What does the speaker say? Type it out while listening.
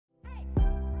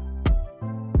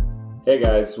Hey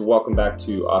guys, welcome back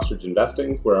to Ostrich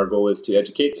Investing, where our goal is to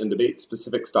educate and debate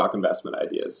specific stock investment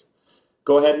ideas.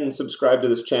 Go ahead and subscribe to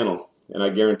this channel, and I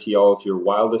guarantee all of your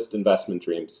wildest investment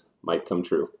dreams might come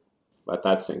true. Let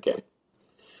that sink in.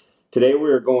 Today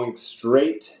we are going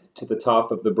straight to the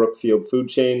top of the Brookfield food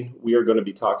chain. We are going to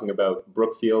be talking about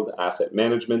Brookfield Asset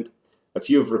Management. A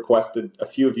few of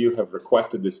you have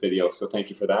requested this video, so thank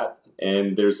you for that.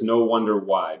 And there's no wonder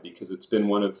why, because it's been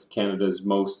one of Canada's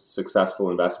most successful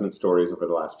investment stories over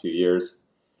the last few years.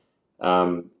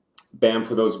 BAM,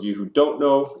 for those of you who don't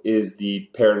know, is the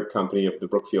parent company of the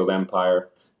Brookfield empire,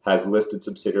 has listed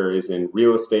subsidiaries in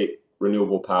real estate,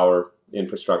 renewable power,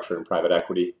 infrastructure, and private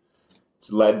equity.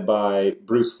 It's led by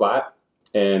Bruce Flatt,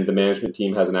 and the management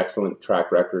team has an excellent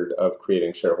track record of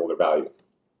creating shareholder value.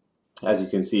 As you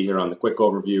can see here on the quick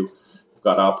overview, we've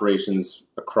got operations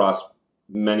across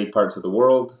many parts of the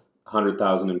world,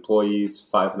 100,000 employees,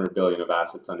 500 billion of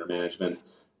assets under management,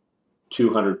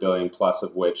 200 billion plus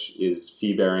of which is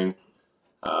fee-bearing,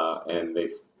 and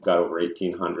they've got over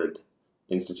 1,800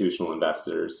 institutional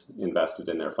investors invested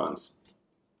in their funds.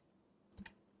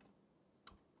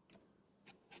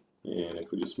 And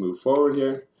if we just move forward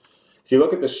here, if you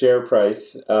look at the share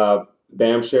price,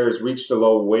 BAM shares reached a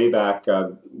low way back.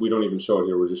 We don't even show it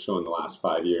here, we're just showing the last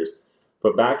 5 years.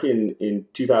 But back in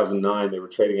 2009, they were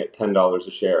trading at $10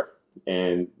 a share,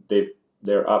 and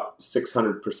they're up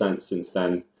 600% since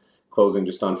then, closing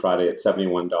just on Friday at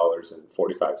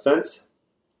 $71.45.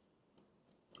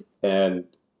 And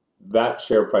that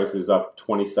share price is up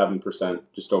 27%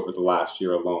 just over the last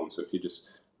year alone. So if you just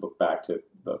look back to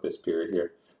about this period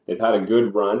here, they've had a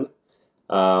good run.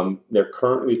 They're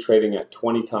currently trading at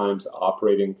 20 times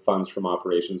operating funds from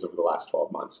operations over the last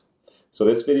 12 months. So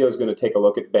this video is going to take a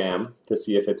look at BAM to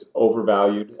see if it's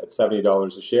overvalued at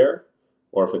 $70 a share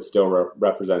or if it still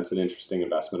represents an interesting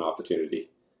investment opportunity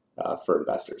for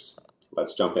investors.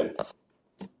 Let's jump in.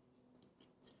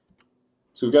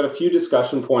 So we've got a few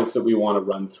discussion points that we want to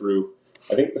run through.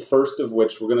 I think the first of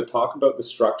which we're going to talk about the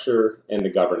structure and the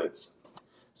governance.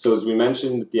 So as we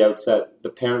mentioned at the outset, the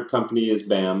parent company is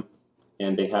BAM,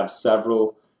 and they have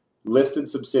several listed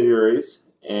subsidiaries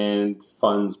and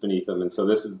funds beneath them. And so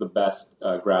this is the best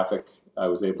graphic I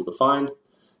was able to find.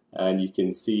 And you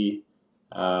can see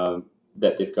that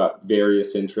they've got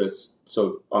various interests.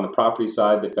 So on the property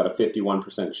side, they've got a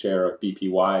 51% share of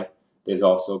BPY. They've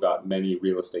also got many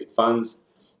real estate funds.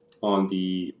 On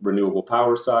the renewable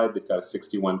power side, they've got a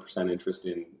 61% interest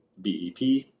in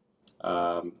BEP.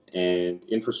 And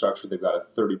infrastructure, they've got a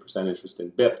 30% interest in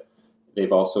BIP.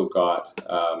 They've also got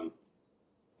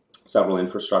several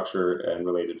infrastructure and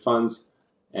related funds.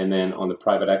 And then on the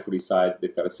private equity side,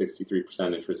 they've got a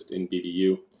 63% interest in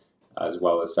BBU, as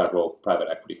well as several private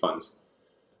equity funds.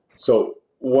 So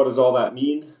what does all that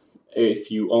mean?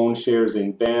 If you own shares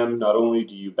in BAM, not only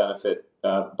do you benefit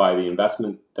by the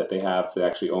investment that they have to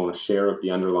actually own a share of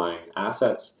the underlying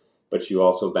assets, but you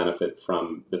also benefit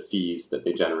from the fees that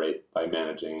they generate by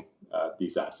managing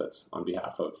these assets on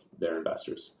behalf of their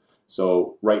investors.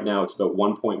 So right now it's about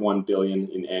 1.1 billion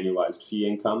in annualized fee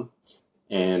income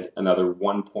and another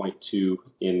 1.2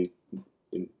 in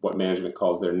what management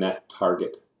calls their net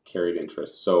target carried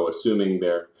interest. So assuming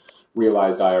their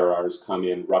realized IRRs come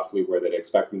in roughly where they'd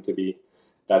expect them to be,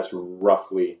 that's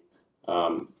roughly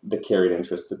the carried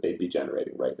interest that they'd be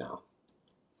generating right now.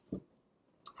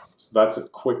 So that's a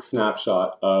quick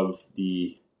snapshot of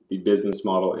the business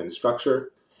model and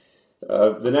structure.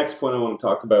 The next point I want to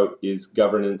talk about is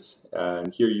governance,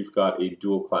 and here you've got a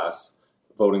dual class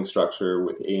voting structure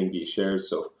with A and B shares.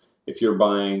 So if you're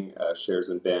buying shares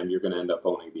in BAM, you're going to end up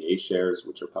owning the A shares,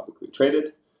 which are publicly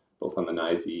traded, both on the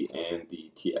NYSE and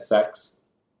the TSX.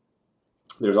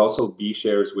 There's also B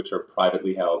shares, which are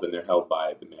privately held, and they're held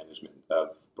by the management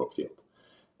of Brookfield.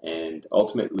 And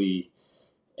ultimately,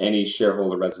 any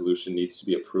shareholder resolution needs to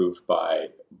be approved by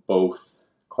both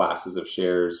classes of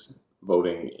shares,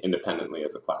 voting independently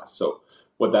as a class. So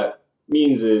what that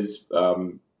means is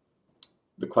the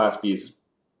Class Bs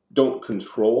don't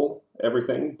control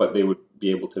everything, but they would be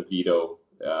able to veto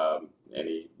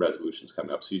any resolutions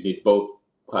coming up. So you need both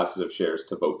classes of shares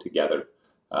to vote together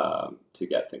to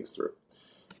get things through.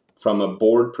 From a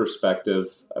board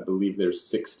perspective, I believe there's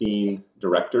 16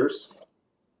 directors,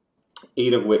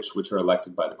 8 of which are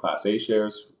elected by the Class A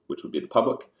shares, which would be the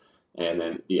public, and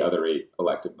then the other 8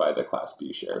 elected by the Class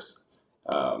B shares.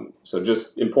 So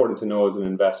just important to know as an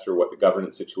investor what the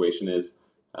governance situation is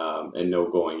and know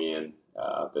going in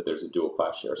that there's a dual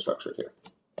class share structure here.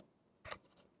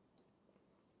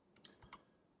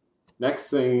 Next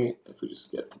thing, if we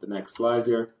just get to the next slide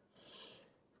here,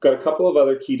 Got a couple of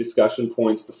other key discussion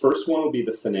points. The first one will be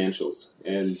the financials,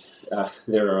 and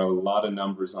there are a lot of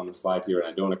numbers on the slide here, and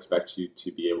I don't expect you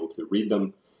to be able to read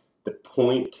them. The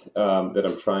point that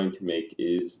I'm trying to make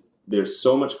is there's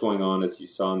so much going on, as you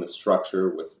saw in the structure,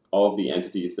 with all of the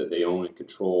entities that they own and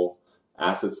control,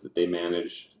 assets that they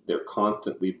manage. They're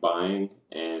constantly buying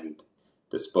and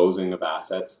disposing of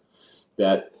assets,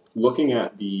 that looking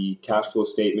at the cash flow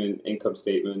statement, income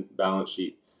statement, balance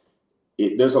sheet,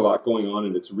 there's a lot going on,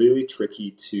 and it's really tricky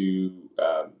to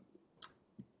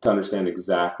understand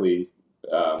exactly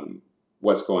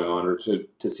what's going on, or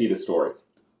to see the story.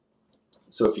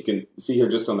 So if you can see here,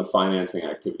 just on the financing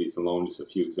activities alone, just a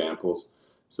few examples.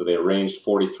 So they arranged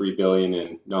 $43 billion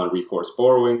in non-recourse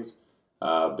borrowings.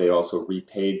 They also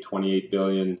repaid $28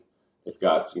 billion. They've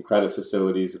got some credit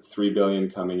facilities of $3 billion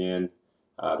coming in.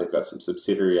 They've got some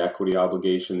subsidiary equity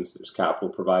obligations. There's capital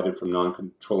provided from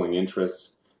non-controlling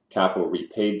interests, capital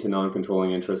repaid to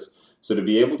non-controlling interests. So to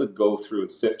be able to go through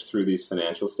and sift through these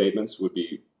financial statements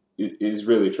is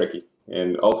really tricky.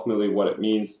 And ultimately what it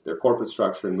means, their corporate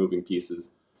structure and moving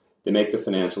pieces, they make the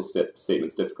financial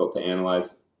statements difficult to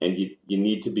analyze, and you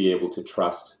need to be able to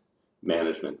trust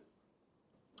management.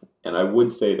 And I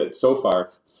would say that so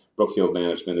far, Brookfield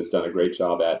Management has done a great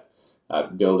job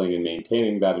at building and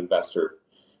maintaining that investor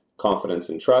confidence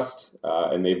and trust,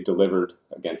 and they've delivered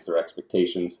against their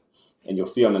expectations. And you'll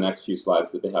see on the next few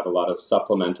slides that they have a lot of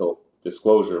supplemental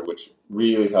disclosure, which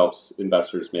really helps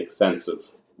investors make sense of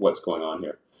what's going on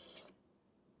here.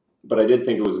 But I did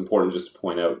think it was important just to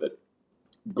point out that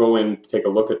go in, take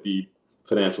a look at the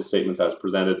financial statements as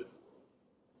presented.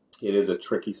 It is a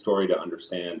tricky story to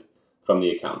understand from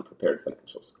the accountant-prepared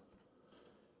financials.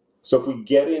 So if we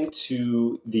get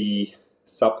into the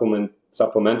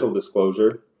supplemental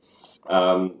disclosure,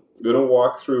 I'm going to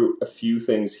walk through a few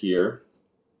things here.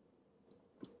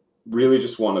 Really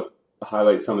just want to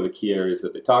highlight some of the key areas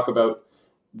that they talk about.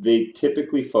 They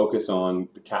typically focus on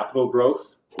the capital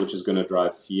growth, which is going to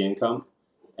drive fee income,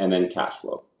 and then cash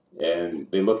flow. And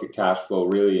they look at cash flow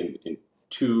really in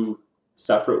two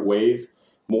separate ways.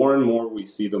 More and more we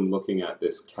see them looking at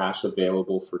this cash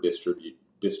available for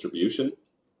distribution.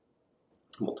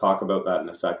 We'll talk about that in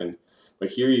a second. But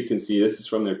here you can see, this is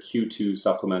from their Q2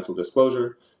 supplemental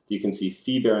disclosure. You can see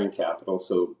fee-bearing capital.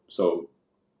 So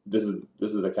this is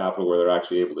the capital where they're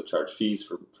actually able to charge fees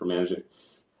for managing,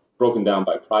 broken down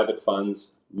by private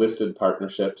funds, listed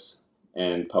partnerships,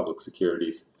 and public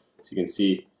securities. So you can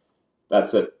see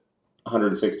that's at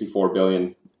 $164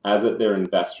 billion. As at their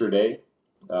investor day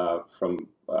from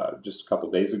just a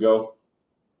couple days ago,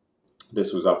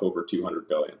 this was up over $200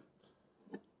 billion.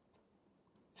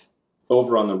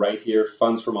 Over on the right here,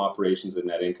 funds from operations and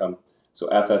net income. So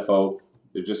FFO,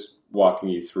 they're just walking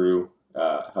you through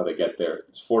how they get there.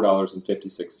 It's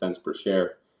 $4.56 per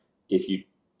share. If you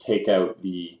take out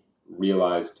the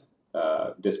realized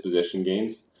disposition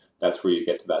gains, that's where you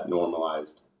get to that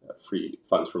normalized free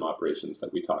funds from operations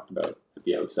that we talked about at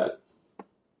the outset.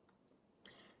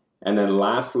 And then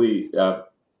lastly,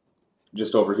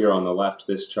 just over here on the left,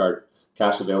 this chart,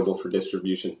 cash available for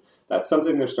distribution. That's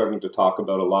something they're starting to talk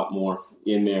about a lot more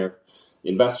in their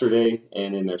investor day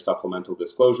and in their supplemental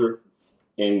disclosure.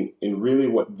 And really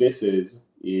what this is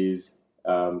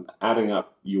adding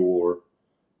up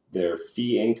their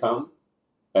fee income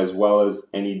as well as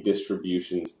any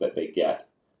distributions that they get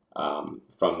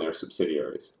from their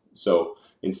subsidiaries. So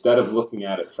instead of looking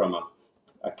at it from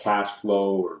a cash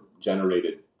flow or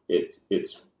generated, it's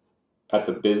at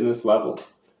the business level.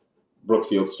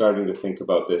 Brookfield's starting to think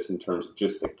about this in terms of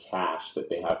just the cash that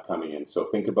they have coming in. So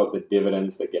think about the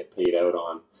dividends that get paid out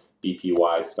on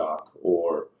BPY stock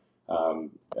or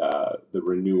the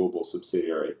renewable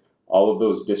subsidiary. All of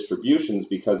those distributions,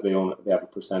 because they have a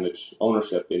percentage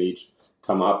ownership in each,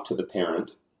 come up to the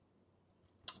parent.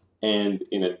 And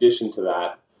in addition to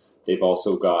that, they've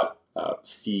also got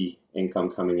fee income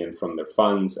coming in from their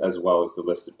funds as well as the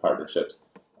listed partnerships,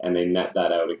 and they net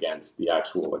that out against the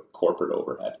actual corporate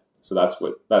overhead. So that's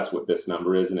what this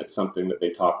number is, and it's something that they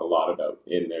talk a lot about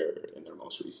in their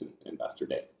most recent investor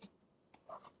day.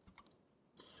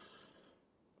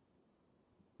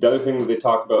 The other thing that they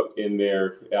talk about in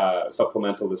their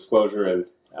supplemental disclosure,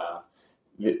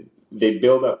 and they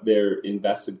build up their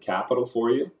invested capital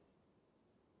for you,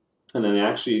 and then they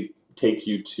actually take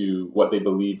you to what they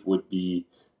believe would be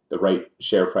the right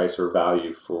share price or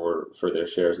value for their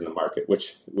shares in the market,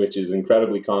 which is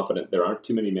incredibly confident. There aren't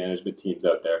too many management teams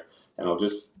out there, and I'll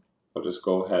just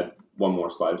go ahead one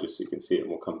more slide just so you can see it, and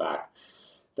we'll come back.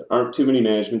 There aren't too many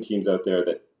management teams out there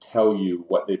that tell you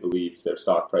what they believe their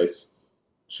stock price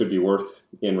should be worth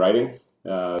in writing.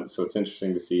 So it's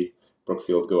interesting to see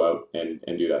Brookfield go out and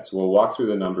do that. So we'll walk through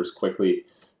the numbers quickly.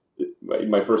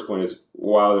 My first point is,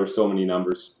 wow, there's so many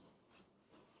numbers.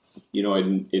 You know,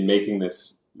 in making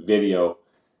this video,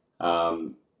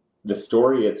 the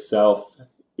story itself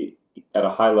at a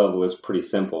high level is pretty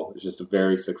simple. It's just a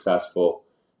very successful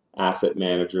asset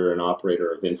manager and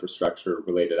operator of infrastructure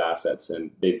related assets,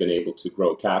 and they've been able to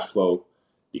grow cash flow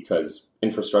because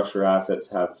infrastructure assets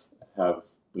have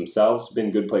themselves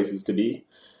been good places to be.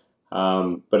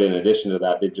 But in addition to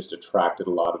that, they've just attracted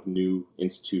a lot of new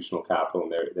institutional capital,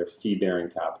 and their fee-bearing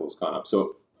capital has gone up.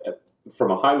 So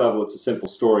from a high level, it's a simple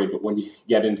story, but when you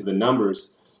get into the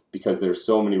numbers, because there's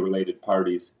so many related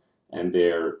parties and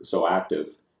they're so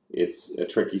active, it's a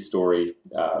tricky story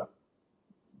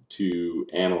to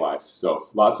analyze. So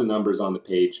lots of numbers on the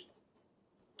page.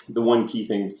 The one key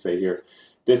thing to say here,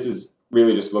 this is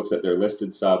really just looks at their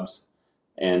listed subs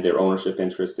and their ownership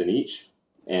interest in each,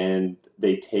 and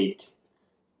they take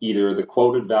either the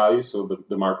quoted value, so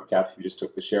the market cap, if you just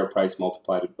took the share price,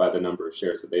 multiplied it by the number of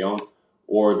shares that they own,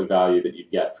 or the value that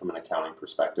you'd get from an accounting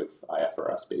perspective,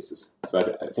 IFRS basis. So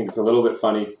I think it's a little bit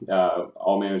funny.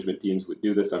 All management teams would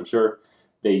do this, I'm sure.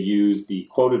 They use the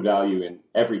quoted value in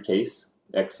every case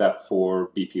except for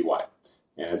BPY.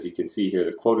 And as you can see here,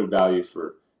 the quoted value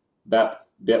for BEP,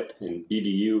 BIP, and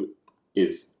BBU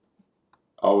is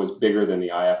always bigger than the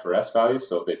IFRS value,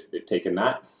 so they've taken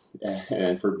that.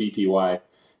 And for BPY,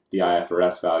 the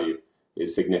IFRS value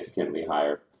is significantly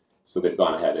higher, so they've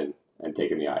gone ahead and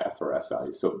taken the IFRS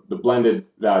value. So the blended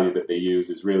value that they use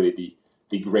is really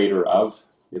the greater of,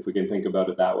 if we can think about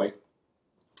it that way.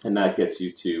 And that gets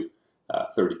you to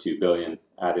 32 billion,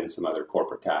 add in some other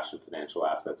corporate cash and financial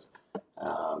assets,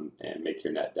 and make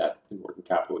your net debt and working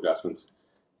capital adjustments.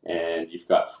 And you've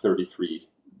got 33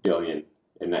 billion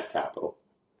in net capital,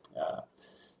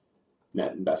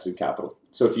 net invested capital.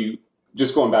 So if you,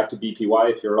 just going back to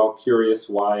BPY, if you're all curious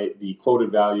why the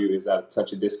quoted value is at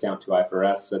such a discount to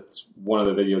IFRS, that's one of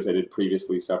the videos I did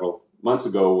previously several months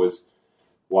ago, was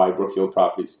why Brookfield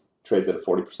Properties trades at a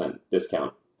 40%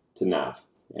 discount to NAV.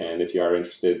 And if you are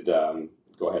interested,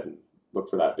 go ahead and look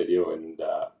for that video and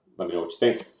let me know what you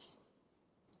think.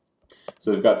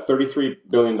 So they've got $33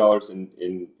 billion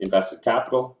in invested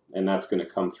capital, and that's going to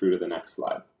come through to the next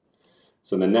slide.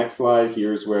 So the next slide,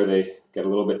 here's where they get a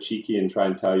little bit cheeky and try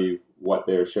and tell you what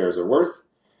their shares are worth.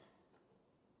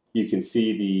 You can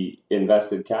see the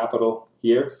invested capital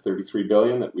here, 33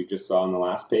 billion that we just saw on the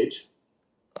last page.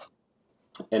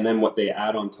 And then what they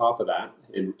add on top of that,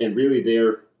 and really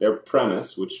their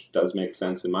premise, which does make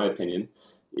sense in my opinion,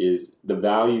 is the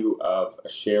value of a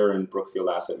share in Brookfield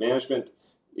Asset Management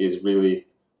is really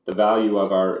the value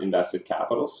of our invested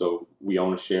capital. So we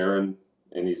own a share in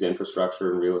these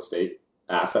infrastructure and real estate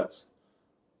assets,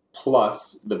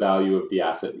 plus the value of the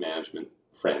asset management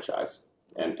franchise.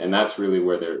 And that's really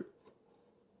where they're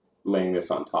laying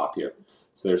this on top here.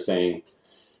 So they're saying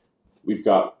we've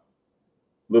got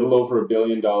a little over $1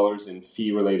 billion in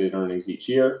fee-related earnings each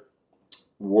year.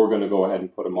 We're going to go ahead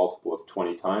and put a multiple of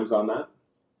 20 times on that.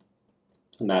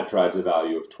 And that drives a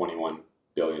value of $21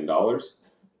 billion.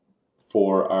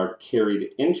 For our carried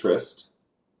interest,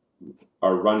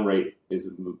 our run rate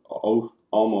is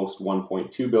almost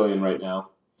 1.2 billion right now.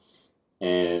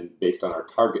 And based on our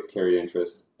target carried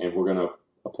interest, and we're going to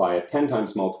apply a 10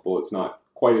 times multiple, it's not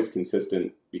quite as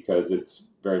consistent because it's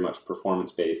very much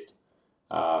performance-based.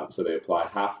 So they apply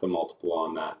half the multiple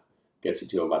on that, gets you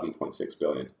to 11.6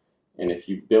 billion. And if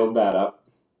you build that up,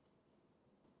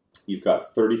 you've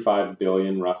got 35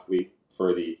 billion roughly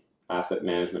for the asset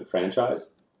management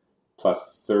franchise,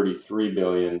 plus 33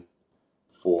 billion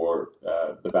for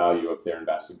the value of their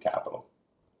invested capital.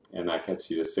 And that gets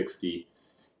you to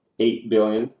 68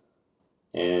 billion,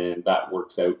 and that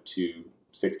works out to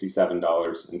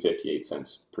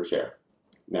 $67.58 per share.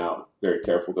 Now, very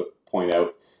careful to point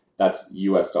out, that's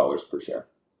US dollars per share.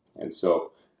 And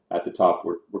so at the top,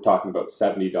 we're talking about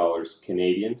 $70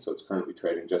 Canadian, so it's currently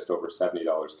trading just over $70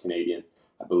 Canadian.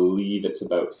 I believe it's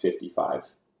about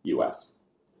 55 US.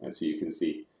 And so you can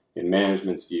see in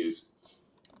management's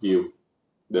view,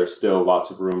 there's still lots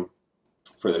of room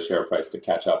for the share price to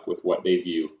catch up with what they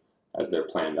view as their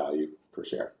planned value per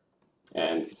share.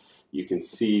 And you can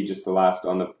see just the last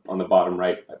on the bottom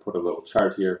right, I put a little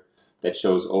chart here that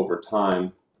shows over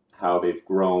time how they've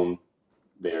grown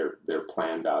their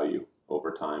planned value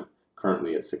over time,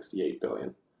 currently at 68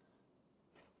 billion.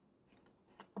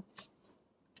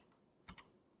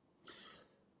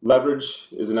 Leverage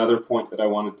is another point that I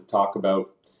wanted to talk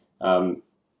about.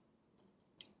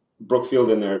 Brookfield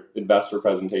in their investor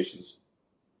presentations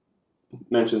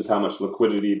mentions how much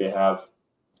liquidity they have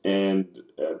and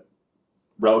a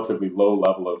relatively low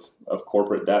level of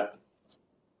corporate debt.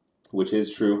 which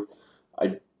is true.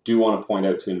 I do want to point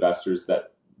out to investors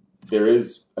that there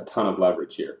is a ton of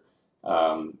leverage here.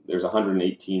 There's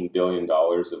 $118 billion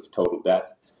of total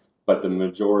debt, but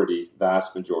the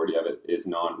vast majority of it is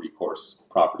non-recourse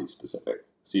property specific.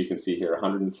 So you can see here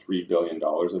 $103 billion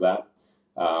of that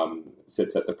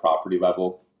sits at the property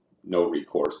level, no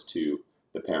recourse to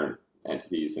the parent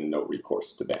entities and no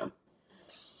recourse to BAM.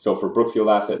 So for Brookfield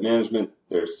Asset Management,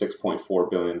 there's $6.4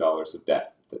 billion of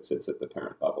debt that sits at the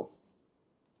parent level.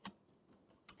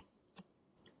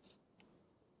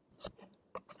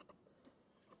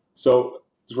 So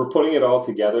as we're putting it all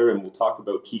together, and we'll talk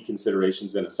about key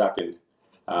considerations in a second,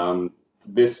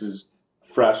 this is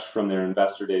fresh from their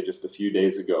investor day just a few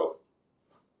days ago.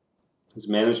 As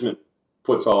management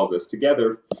puts all of this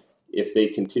together, if they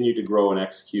continue to grow and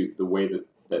execute the way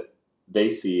that they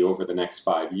see over the next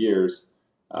 5 years,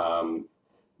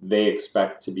 they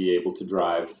expect to be able to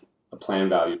drive a plan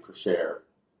value per share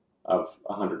of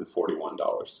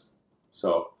 $141.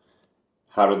 So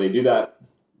how do they do that?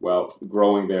 Well,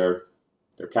 growing their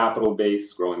capital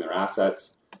base, growing their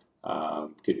assets,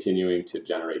 continuing to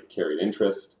generate carried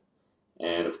interest,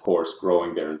 and of course,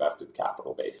 growing their invested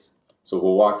capital base. So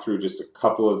we'll walk through just a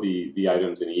couple of the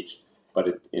items in each,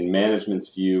 but in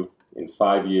management's view, in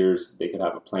 5 years, they could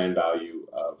have a plan value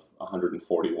of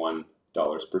 $141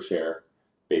 per share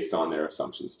based on their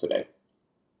assumptions today.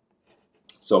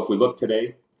 So if we look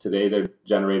today they're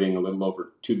generating a little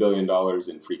over $2 billion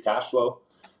in free cash flow,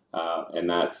 and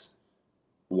that's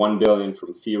 $1 billion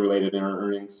from fee-related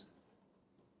earnings.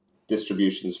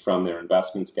 Distributions from their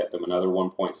investments get them another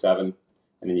 1.7, and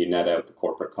then you net out the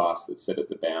corporate costs that sit at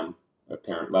the BAM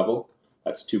parent level.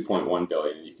 That's $2.1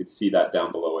 billion, and you can see that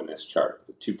down below in this chart.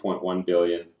 The $2.1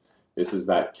 billion, this is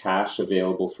that cash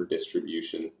available for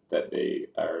distribution that they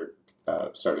are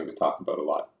starting to talk about a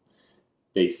lot.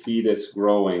 They see this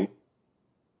growing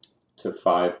to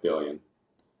 $5 billion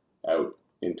out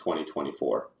in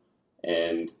 2024,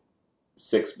 and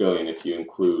 $6 billion if you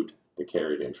include the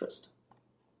carried interest.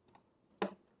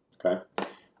 Okay,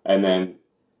 and then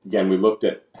again, we looked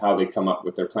at how they come up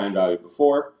with their plan value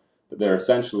before, but they're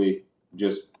essentially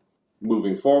just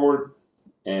moving forward,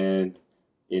 and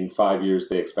in 5 years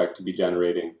they expect to be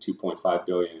generating $2.5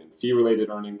 billion in fee-related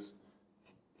earnings,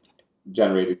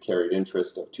 generated carried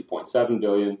interest of $2.7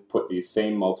 billion, put these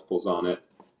same multiples on it.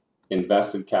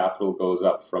 Invested capital goes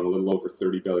up from a little over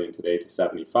 $30 billion today to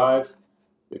 75.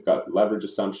 They've got leverage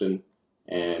assumption,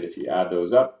 and if you add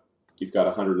those up, you've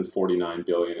got $149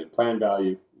 billion in plan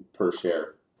value per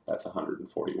share. That's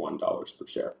 $141 per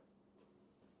share.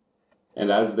 And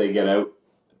as they get out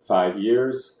 5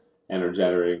 years and are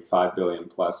generating $5 billion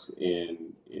plus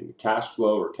in cash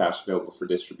flow or cash available for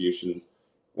distribution,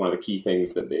 one of the key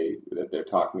things that they're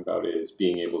talking about is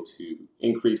being able to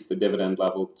increase the dividend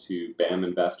level to BAM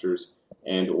investors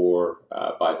and or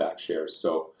buy back shares.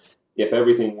 So if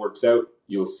everything works out,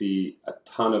 you'll see a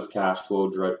ton of cash flow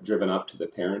driven up to the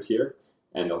parent here,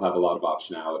 and they'll have a lot of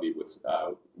optionality with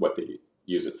what they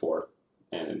use it for.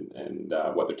 And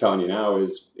what they're telling you now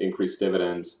is increased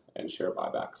dividends and share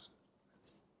buybacks.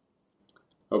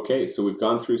 Okay, so we've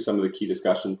gone through some of the key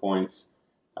discussion points.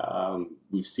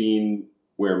 We've seen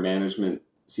where management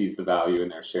sees the value in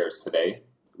their shares today.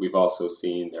 We've also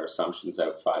seen their assumptions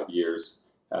out 5 years,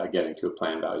 getting to a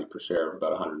plan value per share of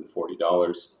about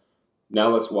 $140. Now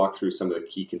let's walk through some of the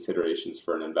key considerations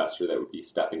for an investor that would be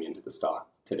stepping into the stock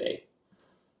today.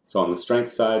 So on the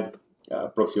strength side,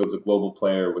 Brookfield's a global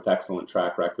player with excellent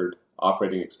track record.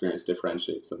 Operating experience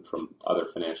differentiates them from other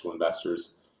financial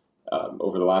investors.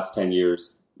 Over the last 10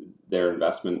 years, their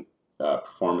investment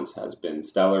performance has been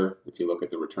stellar. If you look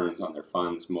at the returns on their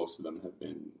funds, most of them have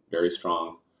been very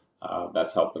strong.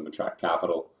 That's helped them attract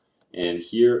capital. And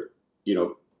here,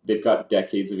 they've got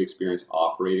decades of experience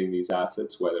operating these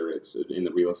assets, whether it's in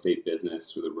the real estate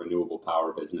business or the renewable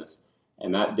power business.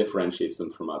 And that differentiates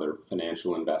them from other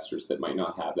financial investors that might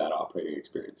not have that operating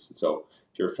experience. And so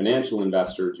if you're a financial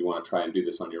investor, do you want to try and do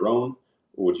this on your own,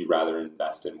 or would you rather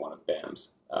invest in one of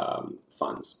BAM's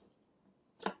funds?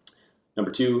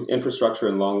 Number two, infrastructure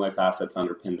and long life assets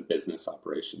underpin the business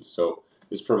operations. So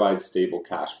this provides stable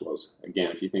cash flows.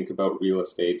 Again, if you think about real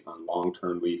estate on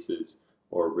long-term leases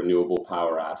or renewable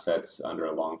power assets under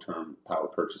a long-term power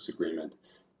purchase agreement,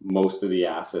 most of the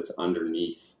assets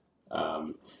underneath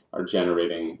are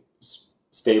generating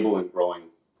stable and growing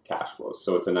cash flows.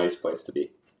 So it's a nice place to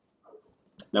be.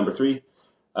 Number three,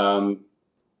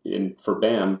 for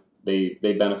BAM, they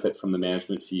benefit from the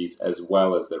management fees as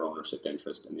well as their ownership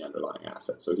interest in the underlying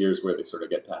assets. So here's where they sort of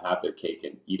get to have their cake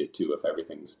and eat it too if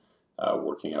everything's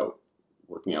working out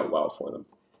well for them.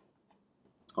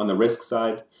 On the risk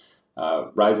side,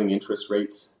 rising interest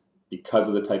rates because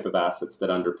of the type of assets that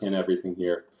underpin everything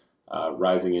here,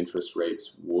 rising interest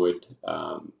rates would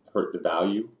hurt the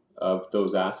value of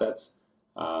those assets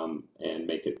and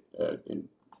make it,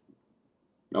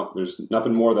 no, there's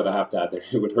nothing more that I have to add there.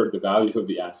 It would hurt the value of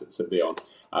the assets that they own.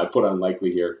 I put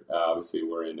unlikely here. Obviously,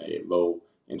 we're in a low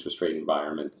interest rate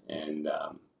environment, and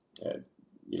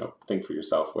you know, think for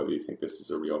yourself whether you think this is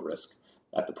a real risk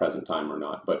at the present time or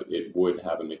not. But it would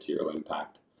have a material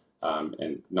impact.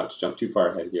 And not to jump too far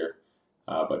ahead here,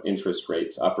 but interest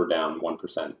rates up or down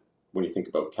 1% when you think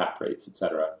about cap rates,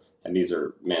 etc. And these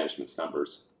are management's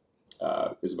numbers,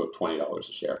 is about $20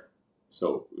 a share.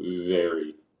 So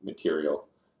very material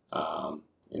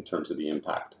in terms of the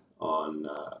impact on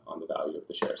the value of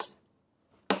the shares.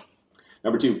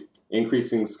 Number two,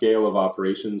 increasing scale of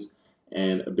operations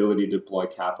and ability to deploy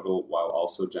capital while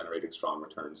also generating strong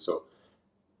returns. So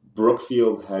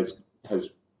Brookfield has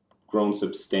grown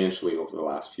substantially over the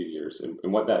last few years.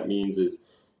 And what that means is,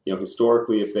 you know,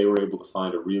 historically, if they were able to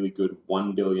find a really good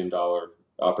 $1 billion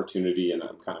opportunity, and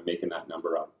I'm kind of making that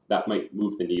number up, that might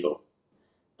move the needle.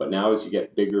 But now as you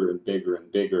get bigger and bigger and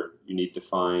bigger, you need to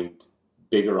find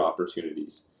bigger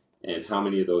opportunities. And how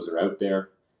many of those are out there?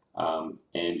 And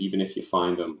even if you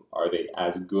find them, are they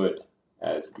as good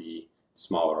as the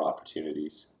smaller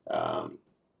opportunities?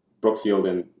 Brookfield,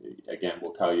 and again,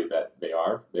 will tell you that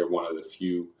they're one of the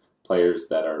few players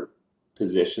that are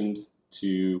positioned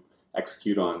to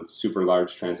execute on super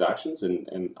large transactions,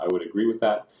 and I would agree with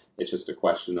that. It's just a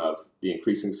question of the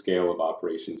increasing scale of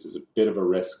operations is a bit of a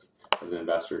risk as an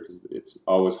investor, because it's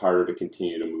always harder to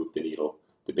continue to move the needle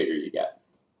the bigger you get.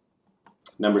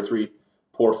 Number three,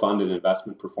 poor fund and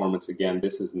investment performance. Again,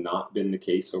 this has not been the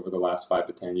case over the last 5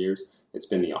 to 10 years. It's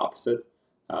been the opposite.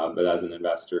 But as an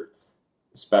investor,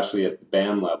 especially at the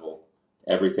BAM level,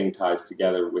 everything ties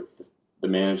together with the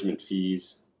management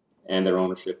fees and their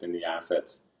ownership in the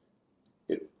assets.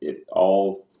 It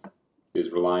all is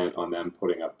reliant on them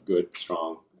putting up good,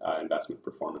 strong investment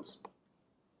performance.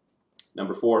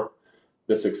 Number four,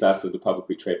 the success of the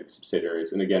publicly traded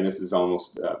subsidiaries. And again, this is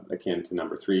almost akin to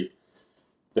number three.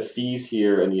 The fees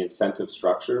here and the incentive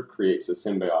structure creates a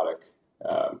symbiotic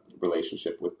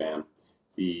relationship with BAM.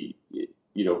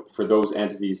 For those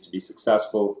entities to be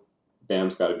successful,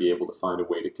 BAM's got to be able to find a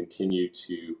way to continue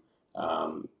to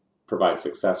provide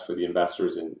success for the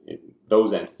investors in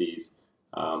those entities,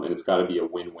 and it's got to be a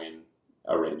win-win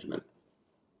arrangement.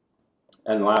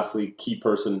 And lastly, key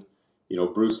person,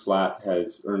 Bruce Flatt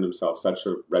has earned himself such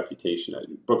a reputation.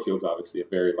 Brookfield's obviously a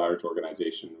very large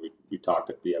organization. We talked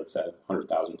at the outset of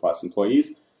 100,000 plus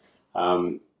employees.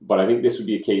 But I think this would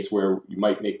be a case where you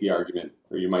might make the argument,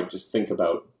 or you might just think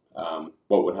about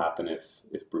what would happen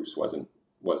if Bruce wasn't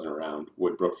around.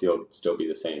 Would Brookfield still be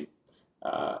the same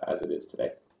as it is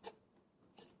today?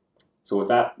 So with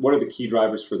that, what are the key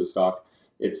drivers for the stock?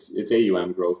 It's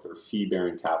AUM growth, or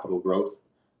fee-bearing capital growth.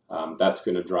 That's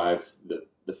going to drive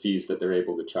the fees that they're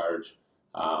able to charge,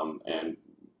 and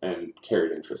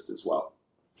carried interest as well.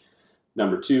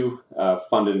 Number two,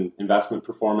 fund and investment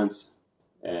performance,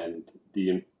 and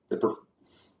the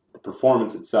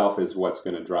performance itself is what's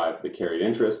going to drive the carried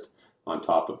interest on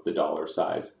top of the dollar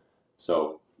size.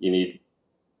 So you need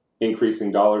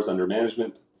increasing dollars under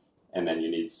management, and then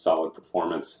you need solid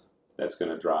performance that's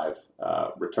going to drive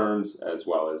returns as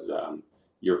well as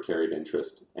your carried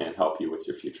interest and help you with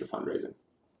your future fundraising.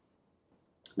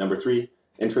 Number three,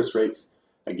 interest rates.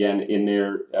 Again, in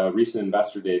their recent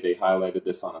investor day, they highlighted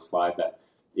this on a slide that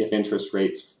if interest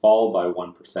rates fall by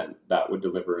 1%, that would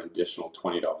deliver an additional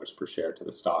 $20 per share to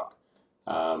the stock.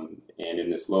 And in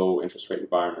this low interest rate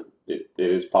environment, it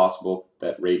is possible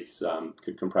that rates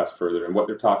could compress further. And what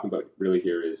they're talking about really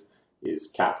here is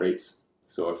cap rates.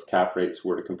 So if cap rates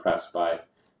were to compress by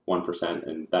 1%,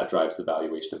 and that drives the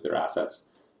valuation of their assets.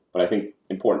 But I think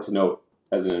important to note,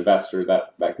 as an investor,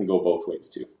 that can go both ways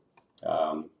too.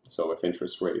 So if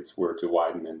interest rates were to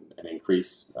widen and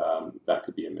increase, that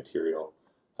could be a material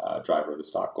driver of the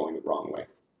stock going the wrong way.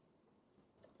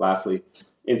 Lastly,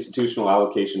 institutional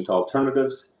allocation to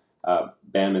alternatives.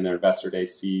 BAM in their investor day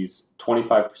sees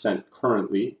 25%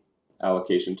 currently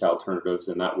allocation to alternatives,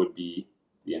 and that would be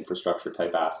the infrastructure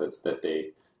type assets that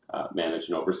they manage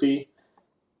and oversee,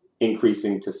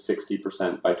 increasing to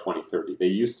 60% by 2030. They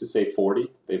used to say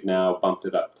 40. They've now bumped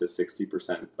it up to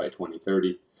 60% by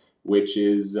 2030, which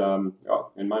is,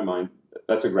 in my mind,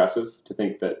 that's aggressive to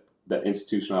think that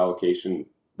institutional allocation,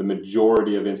 the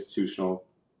majority of institutional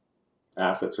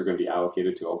assets are going to be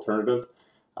allocated to alternative.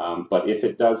 But if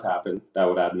it does happen, that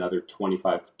would add another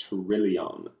 25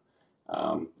 trillion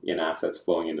in assets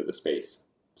flowing into the space.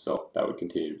 So that would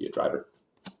continue to be a driver.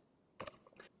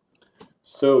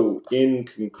 So in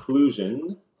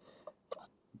conclusion,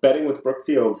 Betting with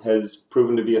Brookfield has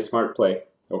proven to be a smart play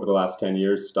over the last 10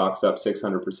 years. Stock's up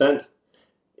 600%.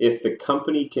 If the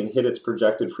company can hit its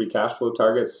projected free cash flow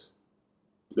targets,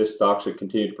 this stock should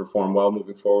continue to perform well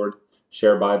moving forward.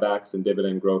 Share buybacks and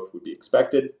dividend growth would be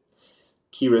expected.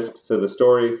 Key risks to the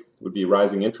story would be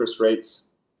rising interest rates,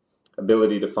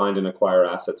 ability to find and acquire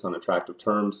assets on attractive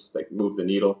terms that move the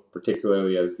needle,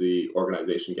 particularly as the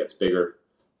organization gets bigger.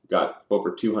 We've got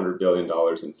over $200 billion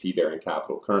in fee-bearing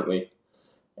capital currently.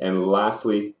 And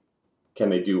lastly, can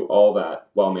they do all that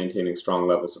while maintaining strong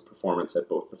levels of performance at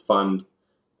both the fund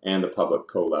and the public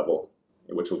co-level,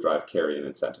 which will drive carry and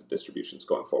incentive distributions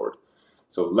going forward.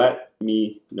 So let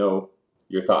me know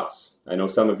your thoughts. I know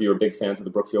some of you are big fans of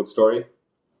the Brookfield story.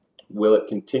 Will it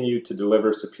continue to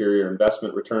deliver superior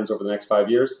investment returns over the next 5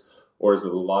 years, or is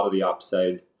it a lot of the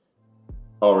upside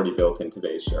already built in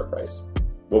today's share price?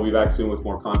 We'll be back soon with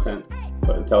more content,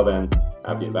 but until then,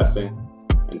 happy investing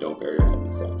and don't bury your head in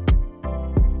the sand.